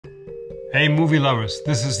Hey movie lovers,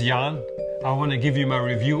 this is Jan. I want to give you my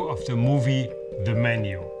review of the movie The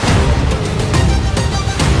Menu.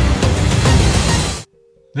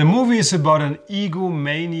 The movie is about an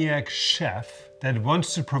egomaniac chef that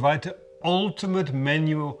wants to provide the ultimate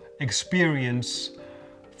menu experience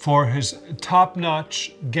for his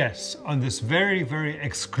top-notch guests on this very, very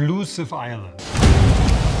exclusive island.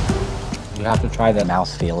 You have to try the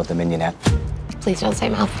mouthfeel of the mignonette. Please don't say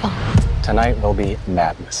mouthful. Tonight will be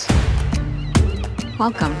madness.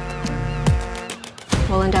 Welcome.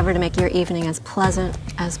 We'll endeavor to make your evening as pleasant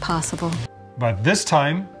as possible. But this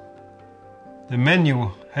time, the menu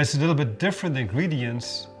has a little bit different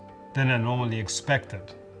ingredients than I normally expected.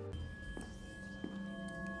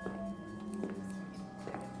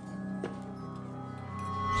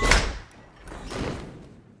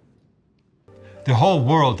 The whole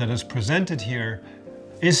world that is presented here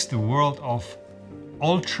is the world of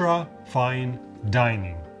ultra fine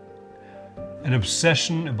dining. An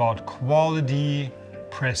obsession about quality,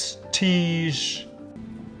 prestige.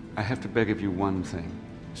 I have to beg of you one thing.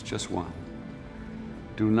 It's just one.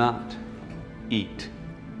 Do not eat.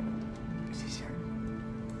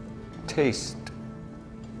 Taste.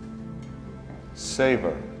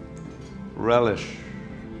 Savor. Relish.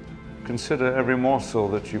 Consider every morsel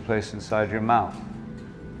that you place inside your mouth.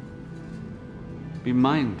 Be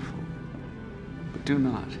mindful, but do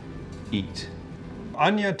not eat.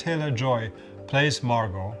 Anya Taylor-Joy plays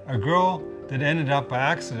Margot, a girl that ended up by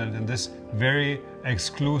accident in this very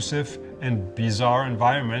exclusive and bizarre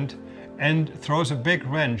environment and throws a big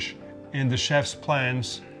wrench in the chef's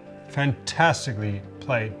plans, fantastically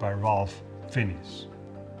played by Ralph Fiennes.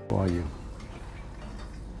 Who are you?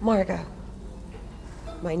 Margot.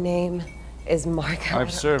 My name is Margot.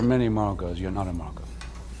 I've served many Margaux. You're not a Margot.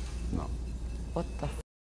 No. What the f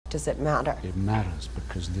does it matter? It matters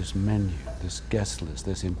because this menu, this guest list,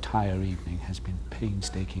 this entire evening has been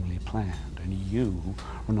painstakingly planned, and you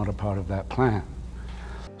were not a part of that plan.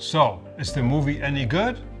 So, is the movie any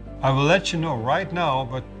good? I will let you know right now,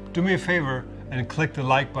 but do me a favor and click the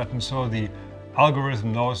like button so the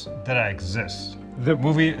algorithm knows that I exist. The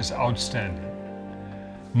movie is outstanding.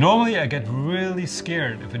 Normally I get really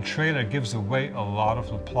scared if a trailer gives away a lot of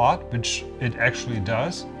the plot, which it actually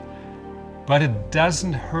does, but it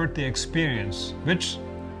doesn't hurt the experience, which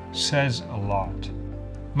says a lot.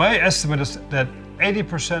 My estimate is that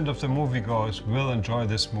 80% of the moviegoers will enjoy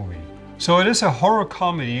this movie. So it is a horror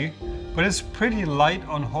comedy, but it's pretty light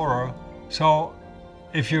on horror, so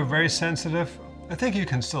if you're very sensitive, I think you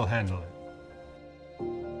can still handle it.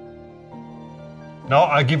 Now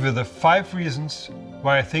I'll give you the 5 reasons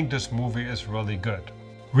why I think this movie is really good.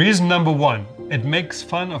 Reason number 1, it makes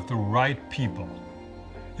fun of the right people.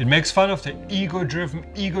 It makes fun of the ego-driven,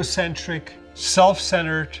 egocentric,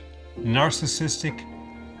 self-centered, narcissistic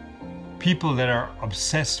people that are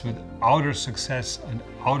obsessed with outer success and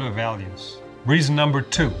outer values. Reason number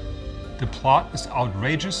 2, the plot is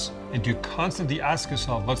outrageous and you constantly ask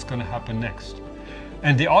yourself what's going to happen next.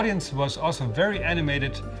 And the audience was also very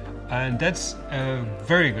animated, and that's a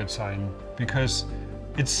very good sign because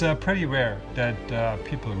it's pretty rare that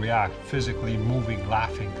people react physically, moving,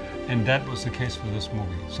 laughing, and that was the case for this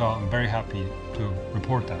movie. So I'm very happy to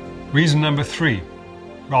report that. Reason number 3,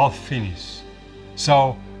 Ralph Fiennes.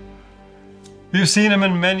 So we've seen him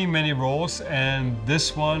in many, many roles, and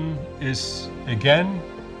this one is, again,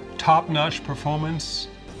 top-notch performance.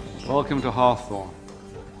 Welcome to Hawthorne.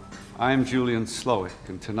 I'm Julian Slowick,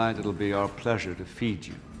 and tonight it'll be our pleasure to feed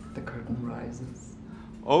you. The curtain rises.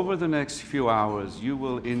 Over the next few hours, you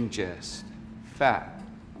will ingest fat,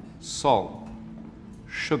 salt,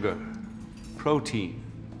 sugar, protein,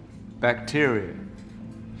 bacteria,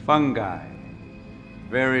 fungi,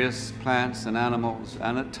 various plants and animals,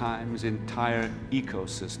 and at times entire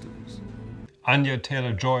ecosystems. Anya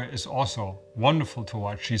Taylor-Joy is also wonderful to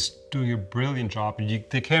watch. She's doing a brilliant job, and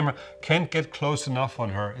the camera can't get close enough on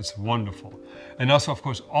her. It's wonderful. And also, of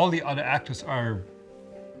course, all the other actors are,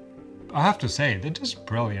 I have to say, they're just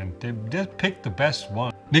brilliant. They just picked the best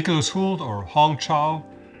one. Nicholas Hoult or Hong Chow,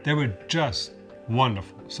 they were just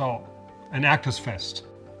wonderful. So, an actor's fest.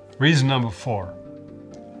 Reason number 4,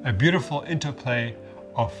 a beautiful interplay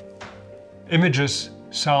of images,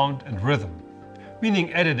 sound, and rhythm.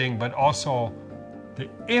 Meaning editing, but also the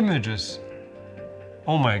images.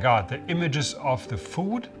 Oh my God, the images of the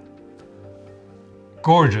food.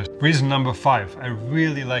 Gorgeous. Reason number 5, I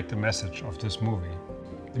really like the message of this movie.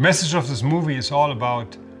 The message of this movie is all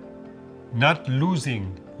about not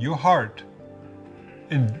losing your heart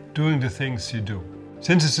in doing the things you do.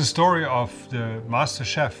 Since it's the story of the master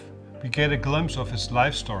chef, we get a glimpse of his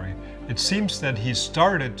life story. It seems that he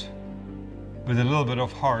started with a little bit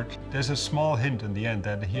of heart. There's a small hint in the end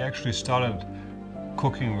that he actually started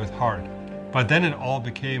cooking with heart. But then it all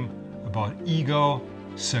became about ego,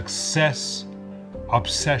 success,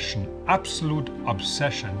 obsession, absolute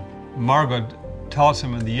obsession. Margot tells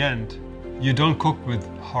him in the end, you don't cook with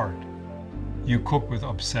heart, you cook with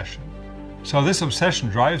obsession. So this obsession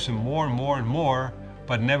drives him more and more and more,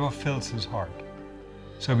 but never fills his heart.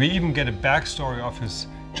 So we even get a backstory of his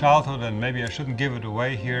childhood, and maybe I shouldn't give it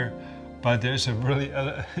away here, but there's a really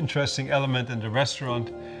interesting element in the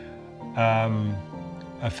restaurant.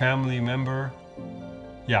 A family member,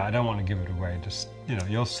 yeah, I don't want to give it away, just, you know,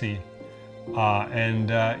 you'll see.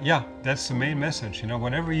 Yeah, that's the main message. You know,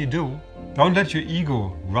 whatever you do, don't let your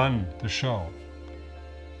ego run the show.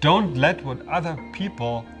 Don't let what other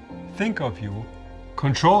people think of you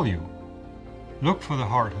control you. Look for the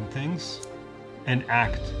heart in things and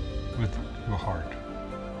act with your heart.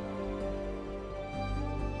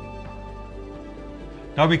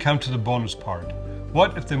 Now we come to the bonus part.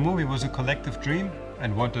 What if the movie was a collective dream,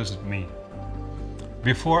 and what does it mean?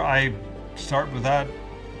 Before I start with that,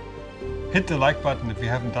 hit the like button if you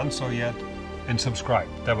haven't done so yet, and subscribe.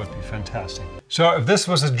 That would be fantastic. So if this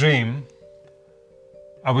was a dream,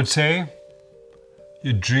 I would say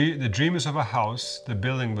the dream is of a house, the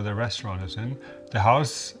building where the restaurant is in. The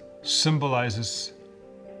house symbolizes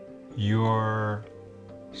your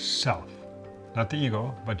self. Not the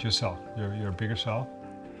ego, but yourself, your bigger self.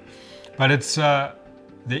 But it's the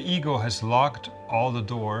ego has locked all the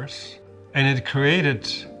doors, and it created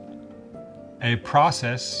a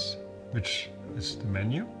process, which is the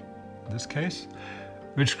menu in this case,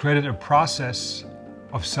 which created a process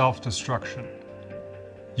of self-destruction.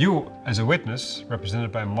 You, as a witness,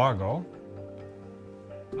 represented by Margot,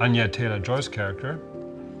 Anya Taylor-Joy's character,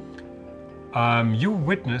 you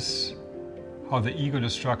witness how the ego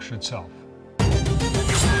destructs itself.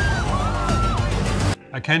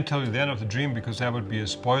 I can't tell you the end of the dream because that would be a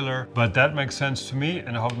spoiler, but that makes sense to me,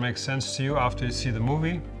 and I hope it makes sense to you after you see the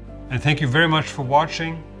movie. And thank you very much for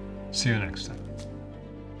watching. See you next time.